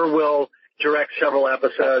or her will direct several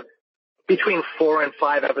episodes, between 4 and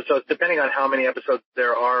 5 episodes, depending on how many episodes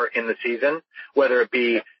there are in the season, whether it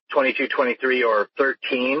be 22, 23, or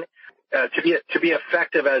 13. To be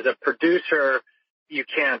effective as a producer, you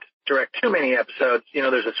can't direct too many episodes.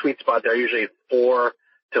 There's a sweet spot there, usually 4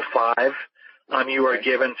 to 5. You are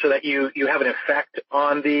given so that you have an effect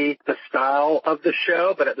on the style of the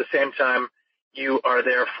show, but at the same time, you are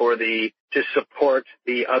there to support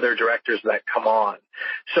the other directors that come on.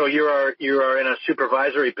 So you are in a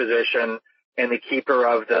supervisory position and the keeper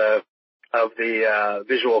of the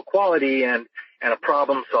visual quality and a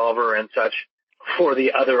problem solver and such for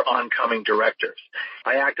the other oncoming directors.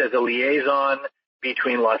 I act as a liaison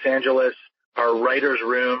between Los Angeles, our writer's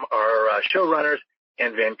room, our showrunners,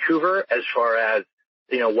 and Vancouver as far as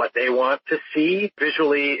what they want to see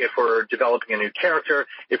visually, if we're developing a new character,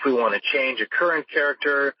 if we want to change a current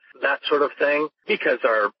character, that sort of thing, because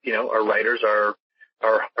our writers are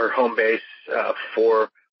home base for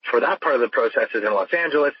that part of the process is in Los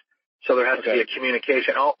Angeles. So there has to be a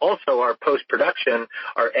communication. Also, our post-production,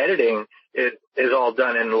 our editing is all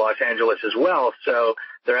done in Los Angeles as well. So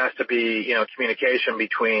there has to be, communication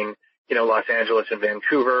between, Los Angeles and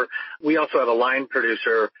Vancouver. We also have a line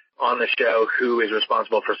producer on the show who is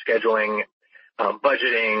responsible for scheduling,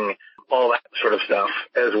 budgeting, all that sort of stuff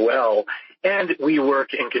as well. And we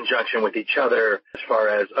work in conjunction with each other as far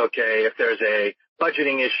as, if there's a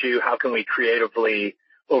budgeting issue, how can we creatively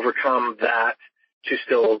overcome that to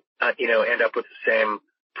still, end up with the same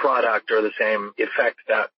product or the same effect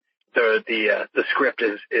that the script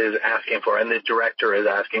is asking for and the director is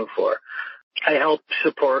asking for. I help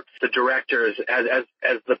support the directors as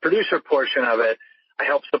the producer portion of it. I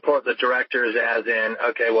help support the directors as in,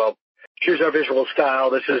 here's our visual style.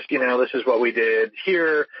 This is what we did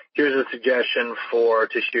here. Here's a suggestion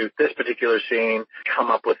to shoot this particular scene,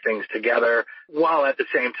 come up with things together, while at the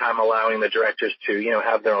same time allowing the directors to,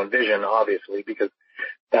 have their own vision, obviously, because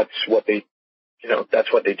that's what they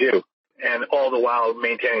do. And all the while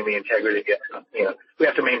maintaining the integrity, we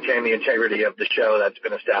have to maintain the integrity of the show that's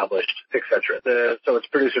been established, etc. So it's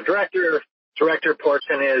producer-director. The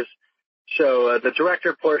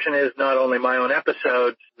director portion is not only my own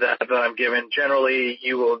episodes that I'm given. Generally,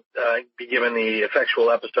 you will be given the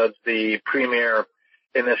effectual episodes, the premiere,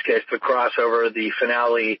 in this case, the crossover, the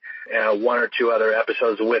finale, 1 or 2 other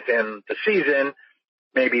episodes within the season,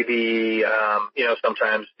 maybe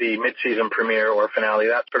sometimes the mid-season premiere or finale,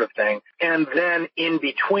 that sort of thing. And then in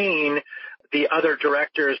between, the other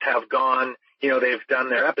directors have gone, they've done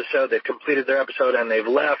their episode, they've completed their episode, and they've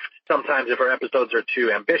left. Sometimes if our episodes are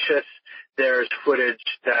too ambitious, there's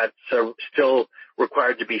footage that's still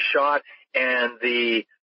required to be shot, and the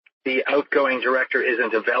outgoing director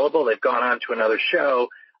isn't available. They've gone on to another show.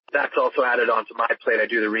 That's also added onto my plate. I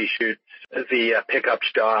do the reshoots, the pickup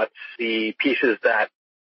shots, the pieces that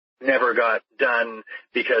never got done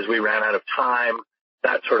because we ran out of time,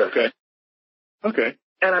 that sort of thing. Okay.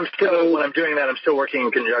 And when I'm doing that, I'm still working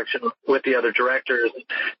in conjunction with the other directors.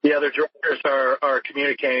 The other directors are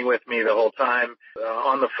communicating with me the whole time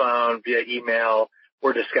on the phone, via email.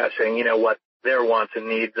 We're discussing, what their wants and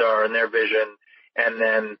needs are and their vision. And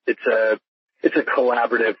then it's a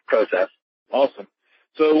collaborative process. Awesome.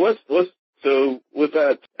 So so with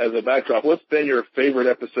that as a backdrop, what's been your favorite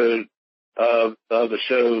episode of the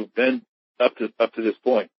show been up to this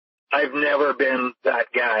point? I've never been that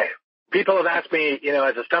guy. People have asked me,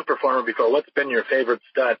 as a stunt performer before, what's been your favorite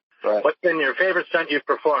stunt? Right. What's been your favorite stunt you've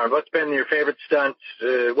performed? What's been your favorite stunt?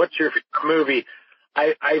 What's your movie?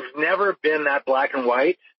 I've never been that black and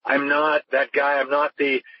white. I'm not that guy. I'm not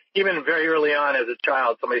even very early on as a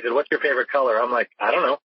child, somebody said, what's your favorite color? I'm like, I don't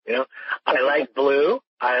know. I like blue.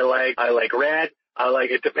 I like red.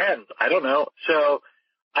 It depends. I don't know. So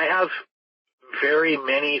I have very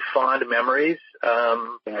many fond memories,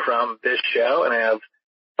 from this show, and I have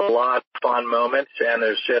a lot of fond moments, and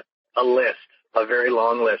there's just a very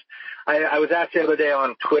long list. I was asked the other day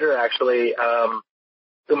on Twitter, actually,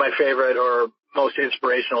 who my favorite or most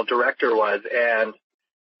inspirational director was, and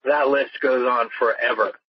that list goes on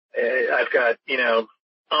forever. I've got,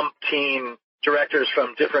 umpteen directors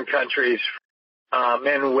from different countries,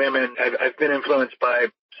 men, women. I've been influenced by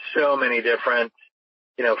so many different,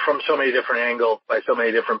 from so many different angles, by so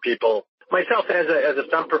many different people. Myself, as a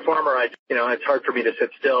stunt performer, it's hard for me to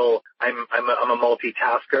sit still. I'm a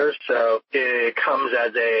multitasker, so it comes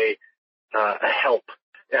as a help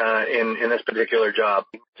in this particular job.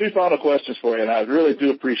 Two final questions for you, and I really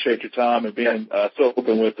do appreciate your time and being so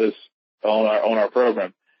open with us on our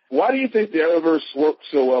program. Why do you think the Arrowverse worked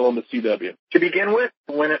so well on the CW? To begin with,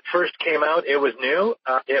 when it first came out, it was new.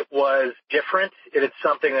 It was different. It is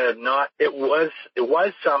something that it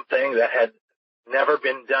was something that had never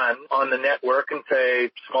been done on the network, and say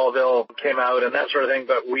Smallville came out and that sort of thing.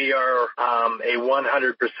 But we are a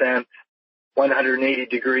 100%,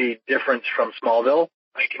 180-degree difference from Smallville.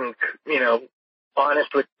 I can,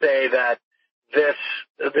 honestly say that this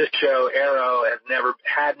show, Arrow,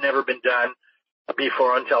 had never been done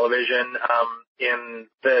before on television, in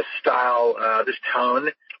this style, this tone.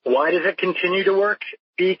 Why does it continue to work?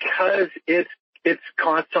 Because it's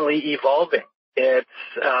constantly evolving. It's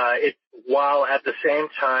while at the same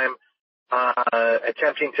time,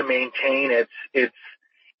 attempting to maintain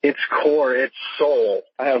its core, its soul.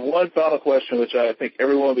 I have one final question, which I think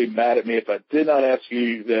everyone would be mad at me if I did not ask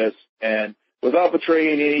you this, and without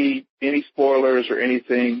betraying any spoilers or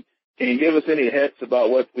anything, can you give us any hints about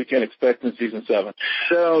what we can expect in season 7?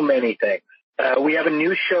 So many things. We have a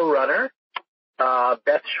new showrunner,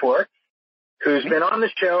 Beth Schwartz, who's been on the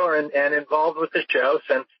show and involved with the show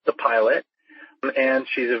since the pilot. And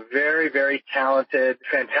she's a very, very talented,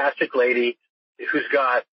 fantastic lady who's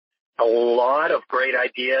got a lot of great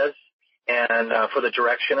ideas and for the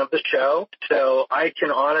direction of the show. So I can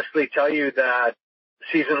honestly tell you that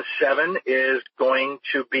season 7 is going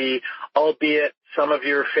to be, albeit some of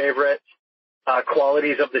your favorite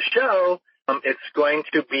qualities of the show, it's going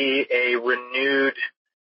to be a renewed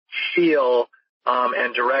feel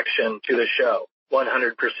and direction to the show,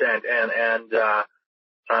 100%. And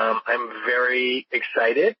I'm very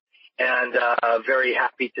excited and very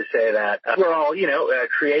happy to say that we're all,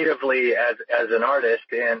 creatively as an artist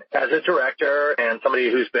and as a director and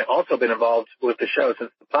somebody who's also been involved with the show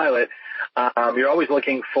since the pilot, you're always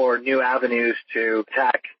looking for new avenues to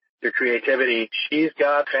attack your creativity. She's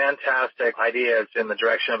got fantastic ideas in the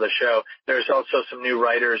direction of the show. There's also some new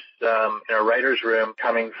writers in our writers' room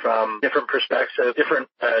coming from different perspectives, different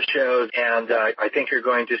shows, and I think you're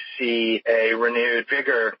going to see a renewed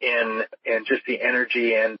vigor in just the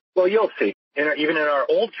energy. And, well, you'll see. Even in our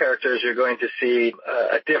old characters, you're going to see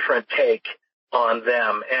a different take on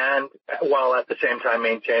them, and while at the same time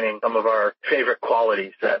maintaining some of our favorite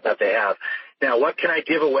qualities that they have. Now, what can I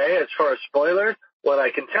give away as far as spoilers? What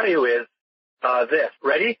I can tell you is this.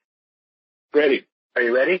 Ready? Ready. Are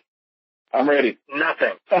you ready? I'm ready.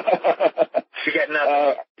 Nothing. You get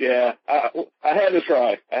nothing. Yeah. I had to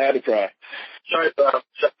try. Sorry, Bob.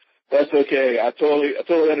 That's okay. I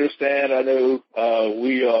totally understand. I know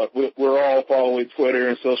we're all following Twitter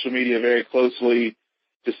and social media very closely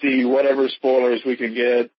to see whatever spoilers we can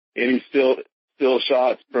get, any still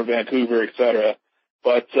shots from Vancouver, etc.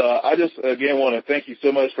 But I just, again, want to thank you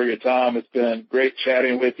so much for your time. It's been great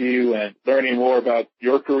chatting with you and learning more about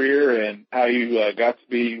your career and how you got to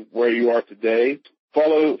be where you are today.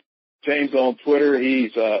 Follow James on Twitter.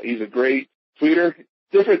 He's a great tweeter.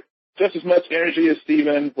 Different, just as much energy as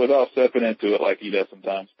Steven without stepping into it like he does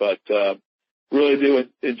sometimes. But really do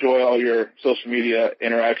enjoy all your social media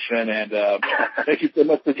interaction, and thank you so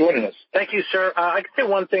much for joining us. Thank you, sir. I can say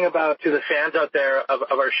one thing to the fans out there of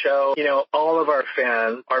our show. All of our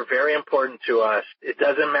fans are very important to us. It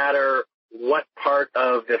doesn't matter what part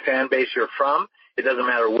of the fan base you're from. It doesn't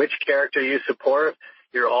matter which character you support.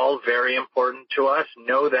 You're all very important to us.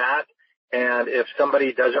 Know that. And if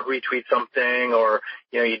somebody doesn't retweet something or,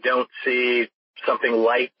 you don't see something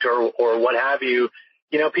liked or what have you,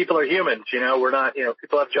 people are humans, we're not,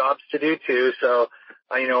 people have jobs to do too. So,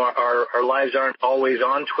 our lives aren't always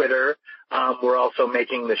on Twitter. We're also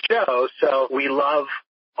making the show. So we love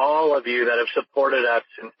all of you that have supported us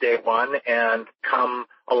since day one and come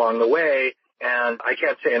along the way. And I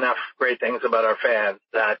can't say enough great things about our fans.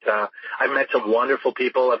 That I've met some wonderful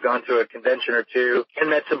people. I've gone to a convention or two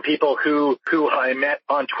and met some people who I met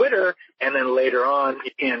on Twitter and then later on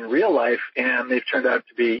in real life, and they've turned out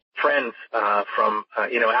to be friends from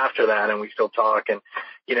after that, and we still talk. And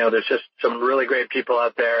there's just some really great people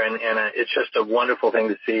out there, and it's just a wonderful thing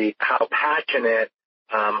to see how passionate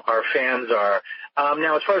our fans are.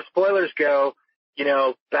 Now, as far as spoilers go,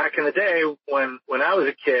 back in the day when I was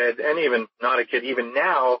a kid, and even not a kid, even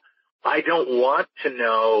now, I don't want to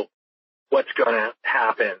know what's going to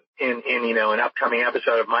happen in an upcoming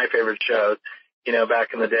episode of my favorite shows.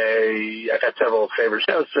 Back in the day, I've had several favorite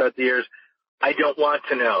shows throughout the years. I don't want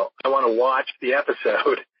to know. I want to watch the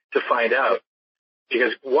episode to find out.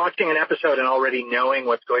 Because watching an episode and already knowing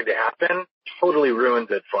what's going to happen totally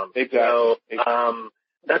ruins it for me. Exactly. So,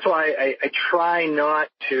 that's why I try not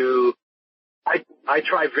to. I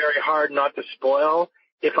try very hard not to spoil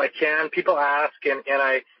if I can. People ask, and of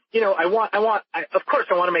course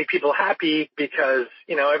I want to make people happy because,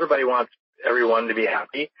 everybody wants everyone to be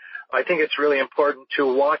happy. I think it's really important to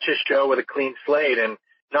watch a show with a clean slate and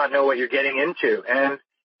not know what you're getting into. And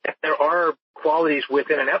if there are qualities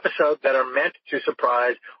within an episode that are meant to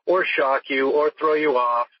surprise or shock you or throw you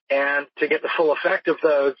off, and to get the full effect of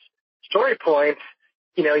those story points,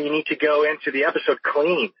 you need to go into the episode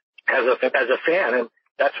clean as a fan, and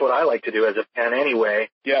that's what I like to do as a fan anyway.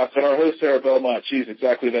 Yeah, so our host Sarah Belmont, she's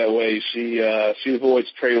exactly that way. She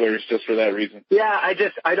avoids trailers just for that reason. Yeah, I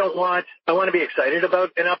want to be excited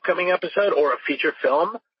about an upcoming episode or a feature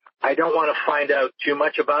film. I don't want to find out too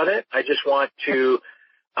much about it. I just want to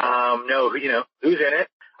know who's in it.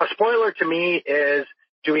 A spoiler to me is,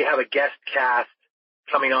 do we have a guest cast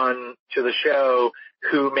coming on to the show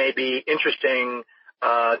who may be interesting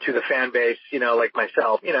to the fan base, like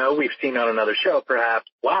myself. We've seen on another show, perhaps,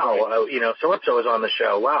 wow, so-and-so is on the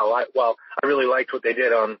show. Wow, I really liked what they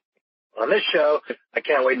did on this show. I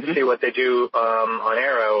can't wait to see what they do on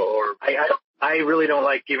Arrow. Or I really don't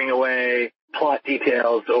like giving away plot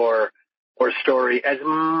details or story as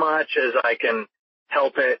much as I can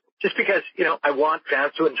help it, just because, I want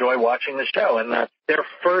fans to enjoy watching the show, and that their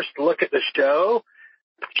first look at the show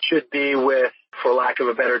should be with, for lack of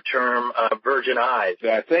a better term, virgin eyes.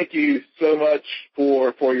 Yeah, thank you so much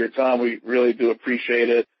for your time. We really do appreciate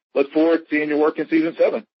it. Look forward to seeing your work in season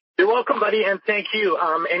 7. You're welcome, buddy, and thank you.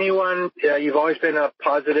 Anyone, you've always been a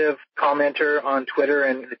positive commenter on Twitter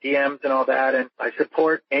and the DMs and all that, and I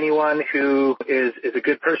support anyone who is a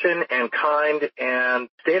good person and kind, and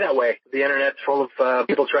stay that way. The internet's full of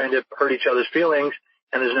people trying to hurt each other's feelings,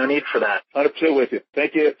 and there's no need for that. 100% with you.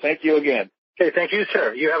 Thank you again. Okay, thank you,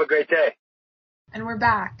 sir. You have a great day. And we're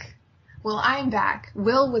back. Well, I'm back.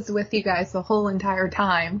 Will was with you guys the whole entire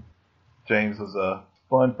time. James was a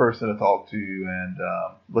fun person to talk to, and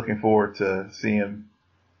looking forward to seeing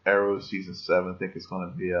Arrow season 7. I think it's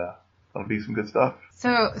going to be some good stuff.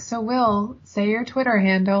 So Will, say your Twitter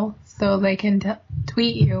handle so they can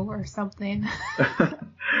tweet you or something.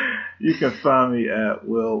 You can find me at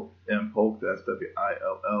Will M. Polk. That's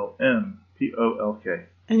WILLMPOLK.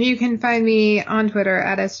 And you can find me on Twitter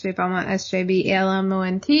at SJBelmont,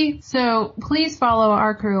 SJBELMONT. So please follow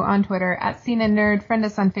our crew on Twitter at Scene and Nerd. Friend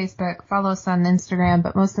us on Facebook. Follow us on Instagram.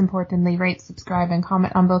 But most importantly, rate, subscribe, and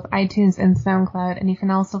comment on both iTunes and SoundCloud. And you can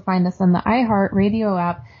also find us on the iHeart Radio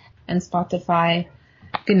app and Spotify.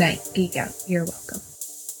 Good night. Geek out. You're welcome.